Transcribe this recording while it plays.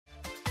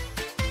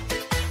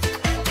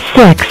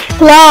6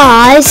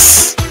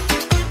 plus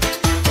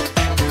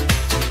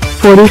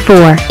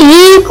 44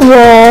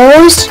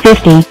 equals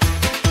 50.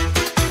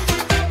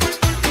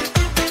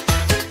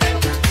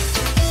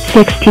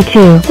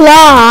 62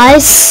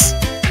 plus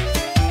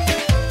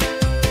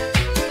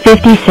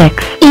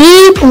 56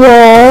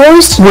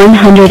 equals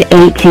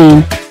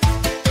 118.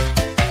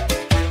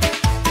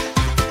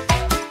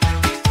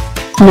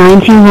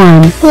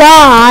 91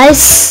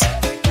 plus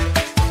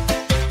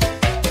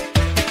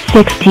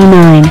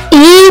 69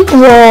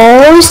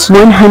 equals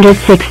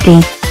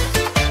 160.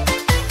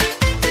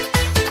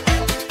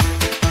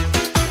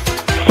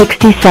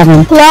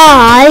 67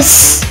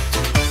 plus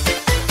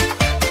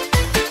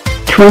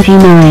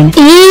 29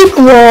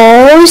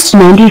 equals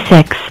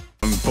 96.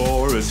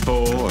 4 is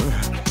 4,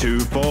 2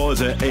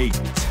 4s are 8,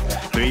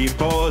 3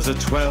 4s are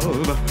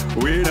 12.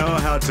 We know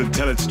how to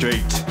tell it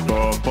straight.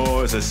 4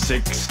 4s are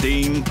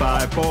 16,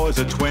 5 4s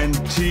are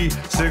 20,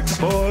 6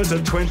 4s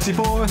are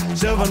 24,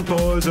 7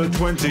 4s are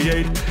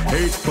 28, 8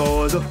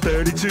 4s are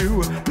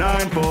 32,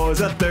 9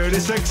 4s are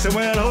 36, and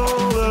when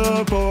all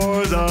the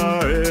 4s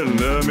are in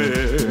the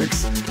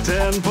mix,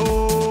 10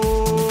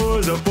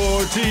 4s are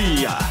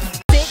 40.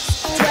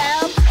 6,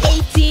 12,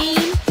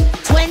 18,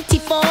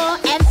 24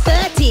 and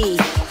 30,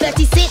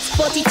 36,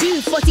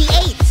 42,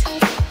 48,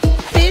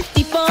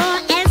 54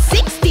 and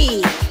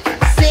 60.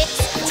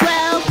 6,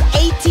 12,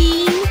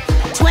 18,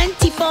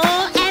 24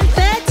 and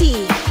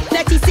 30,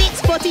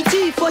 36,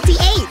 42,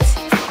 48,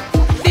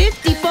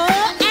 54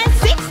 and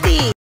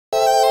 60.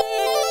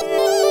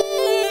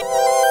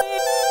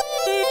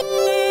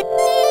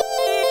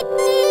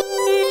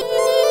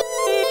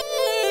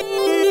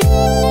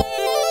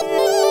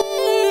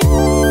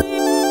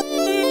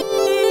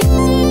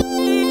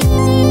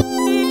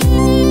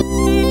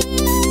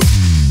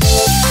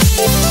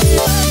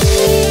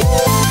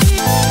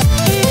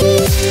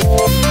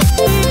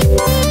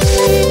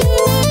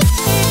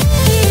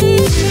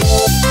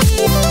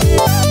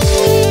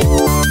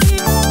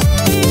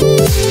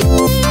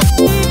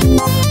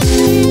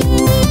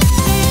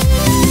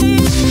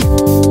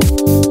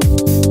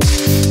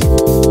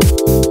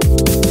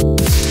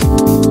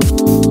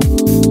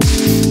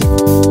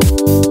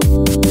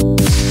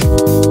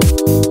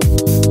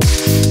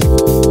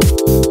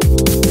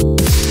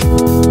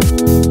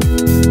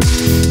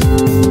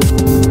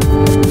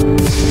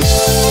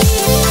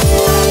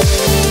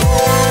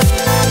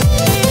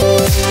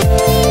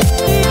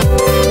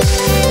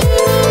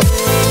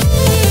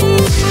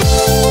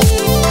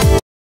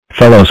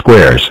 Fellow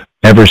squares,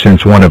 ever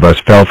since one of us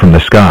fell from the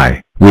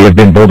sky, we have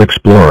been bold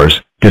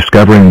explorers,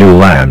 discovering new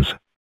lands,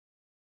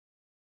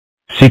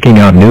 seeking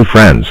out new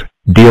friends,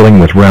 dealing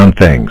with round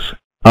things.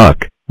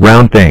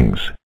 Round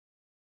things.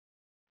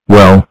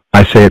 Well,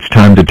 I say it's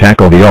time to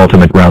tackle the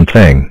ultimate round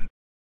thing.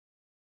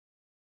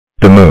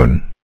 The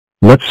moon.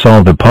 Let's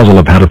solve the puzzle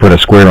of how to put a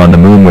square on the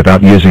moon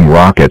without using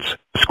rockets,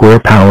 square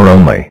power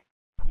only.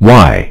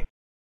 Why?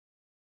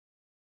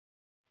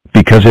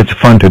 Because it's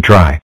fun to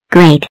try.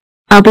 Great.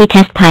 I'll be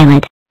test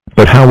pilot.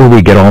 But how will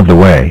we get all the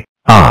way?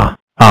 But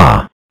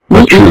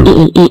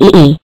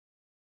true.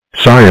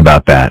 Sorry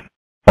about that.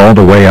 All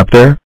the way up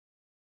there?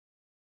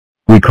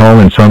 We call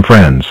in some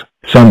friends,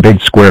 some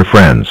big square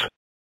friends.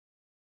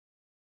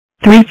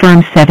 3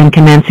 firm 7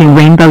 commencing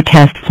rainbow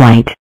test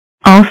flight.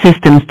 All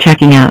systems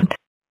checking out.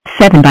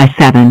 7 by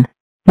 7.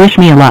 Wish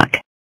me a luck.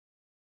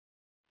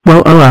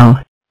 Whoa oh oh,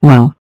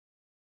 whoa.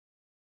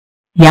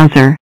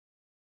 Yowzer.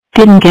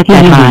 Didn't get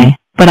that high,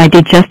 but I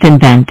did just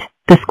invent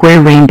the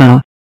square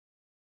rainbow.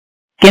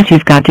 Guess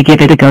you've got to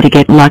give it a go to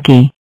get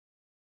lucky.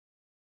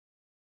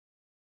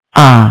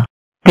 Ah,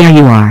 there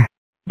you are.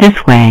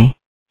 This way.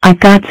 I've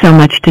got so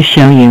much to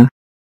show you.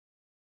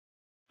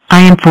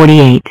 I am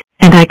 48,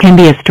 and I can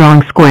be a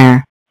strong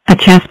square, a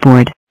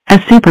chessboard,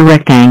 a super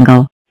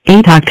rectangle,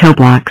 8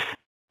 octoblocks,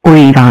 or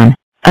even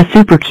a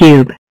super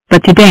cube.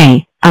 But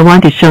today, I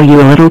want to show you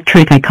a little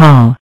trick I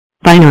call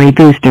binary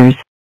boosters,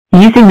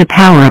 using the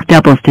power of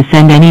doubles to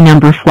send any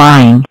number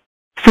flying.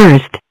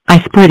 First, I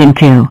split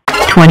into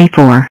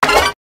 24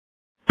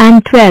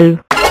 and 12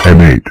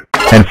 and 8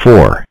 and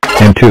 4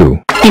 and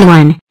 2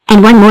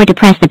 and 1 more to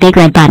press the big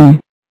red button.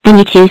 Then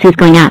you choose who's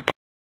going up.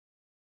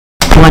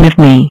 One of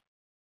me.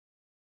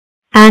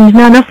 And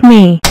none of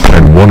me.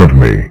 and 1 of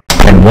me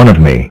and 1 of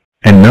me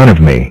and none of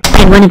me.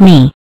 And 1 of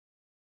me.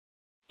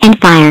 And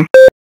fire.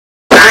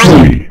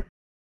 3.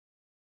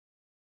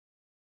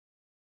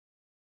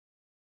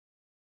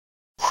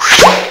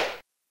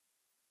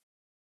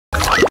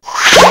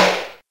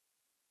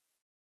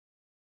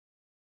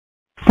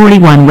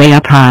 "41 way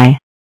up high."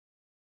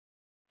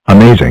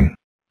 Amazing.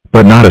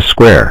 But not a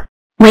square.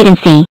 Wait and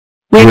see.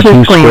 We're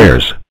 2 squares.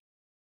 squares.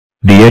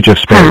 The edge of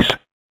space.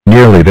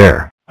 Nearly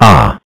there.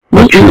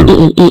 But true.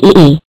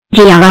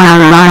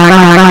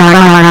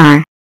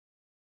 G-R-R-R-R-R-R-R-R-R.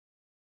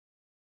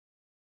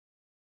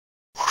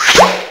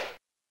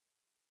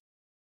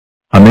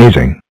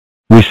 Amazing.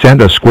 We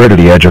sent a square to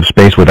the edge of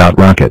space without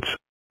rockets.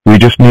 We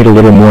just need a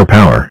little more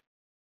power.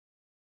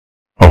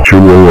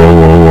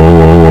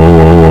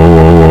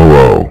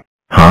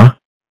 Huh?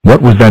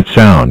 What was that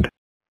sound?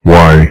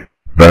 Why,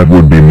 That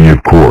would be me,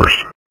 of course.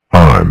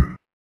 I'm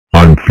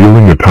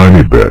feeling a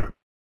tiny bit.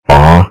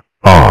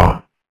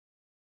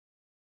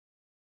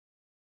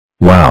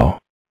 Wow.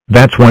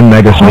 That's one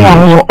mega sneeze.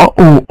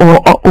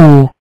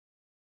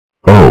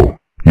 Oh,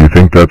 you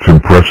think that's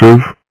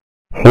impressive?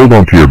 Hold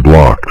on to your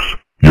blocks.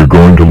 You're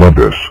going to love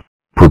this.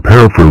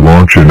 Prepare for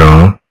launch in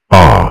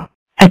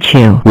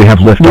Achoo. We have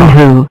liftoff.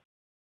 Woohoo.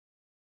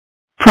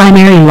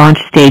 Primary launch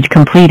stage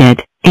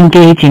completed.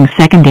 Engaging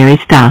secondary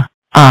stuff.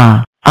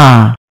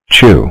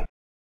 Chew.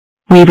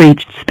 We've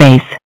reached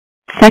space.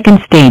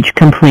 Second stage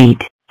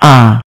complete.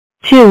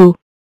 Chew.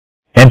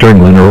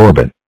 Entering lunar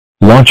orbit.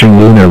 Launching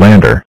lunar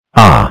lander.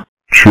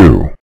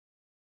 chew.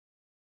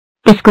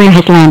 The square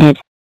has landed.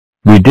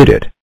 We did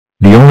it.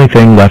 The only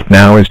thing left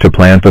now is to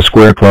plant the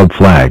Square Club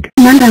flag.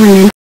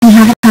 Numberland, we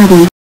have a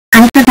party.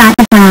 I forgot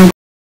the flag.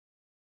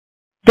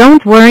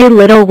 Don't worry,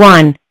 little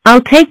one.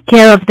 I'll take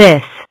care of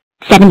this.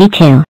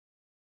 72.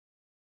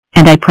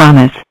 And I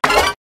promise.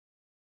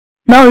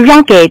 No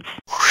rockets.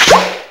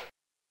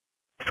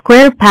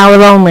 Square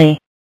power only.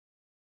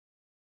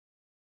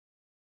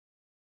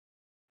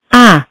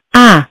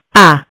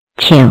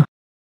 Chew.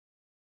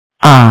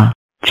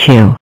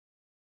 Chew.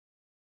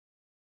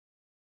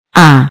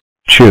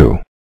 Chew.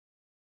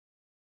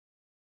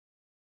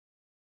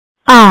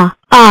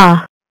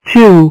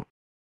 Chew.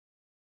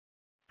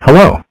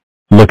 Hello.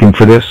 Looking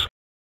for this?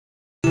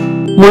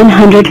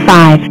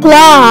 105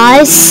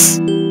 Plus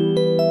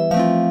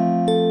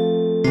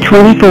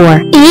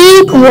 24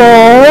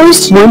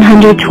 equals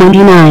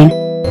 129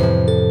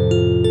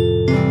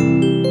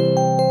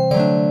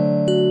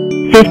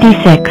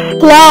 56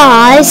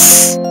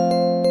 plus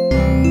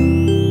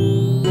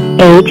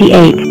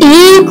 88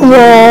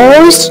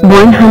 equals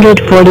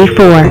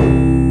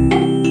 144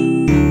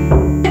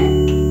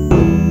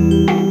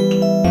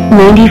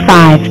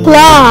 95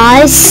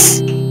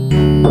 plus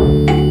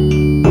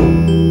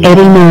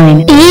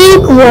 89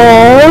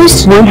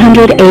 equals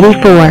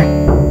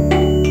 184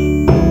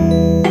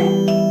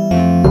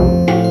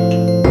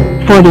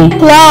 40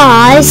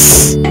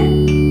 plus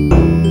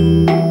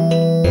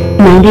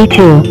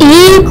 92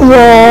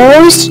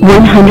 equals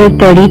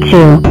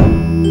 132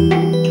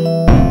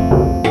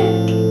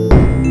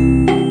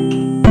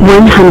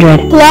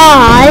 100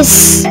 plus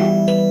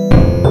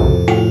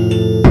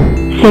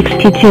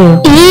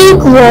 62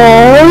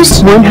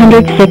 equals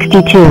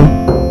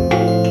 162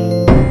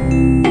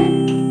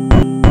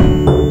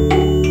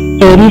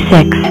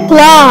 86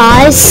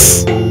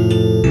 plus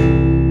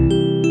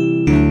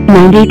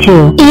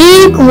 92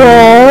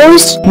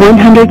 equals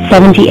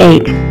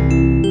 178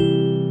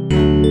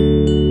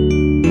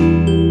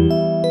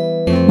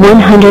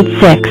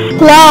 106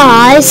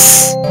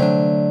 plus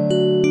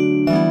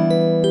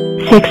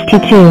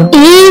 62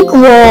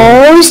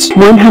 equals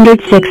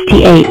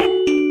 168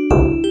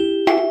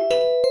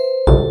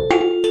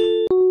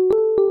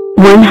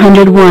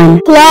 101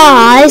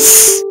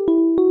 plus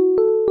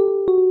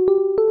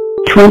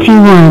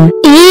 21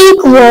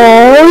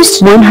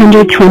 equals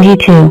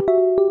 122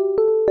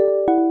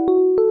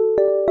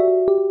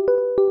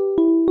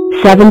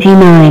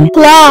 79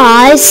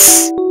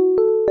 plus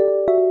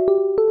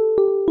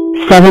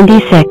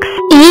 76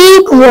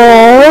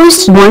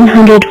 equals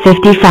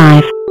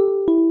 155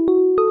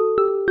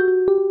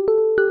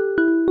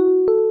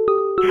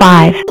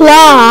 5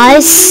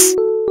 plus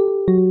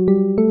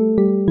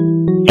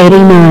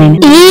 89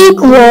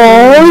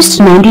 equals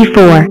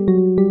 94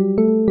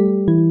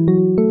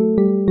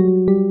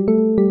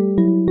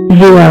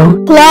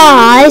 0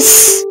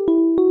 plus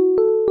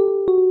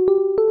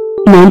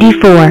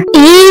 94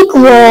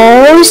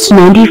 equals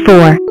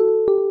 94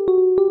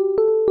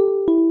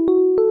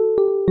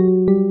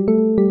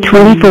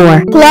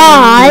 24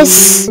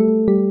 plus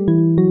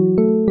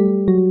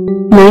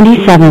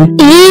 97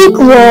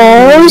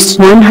 equals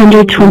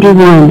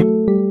 121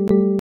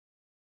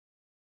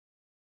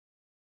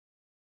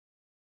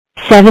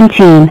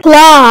 17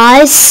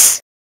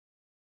 plus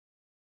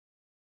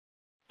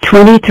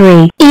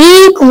 23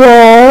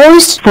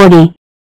 equals 40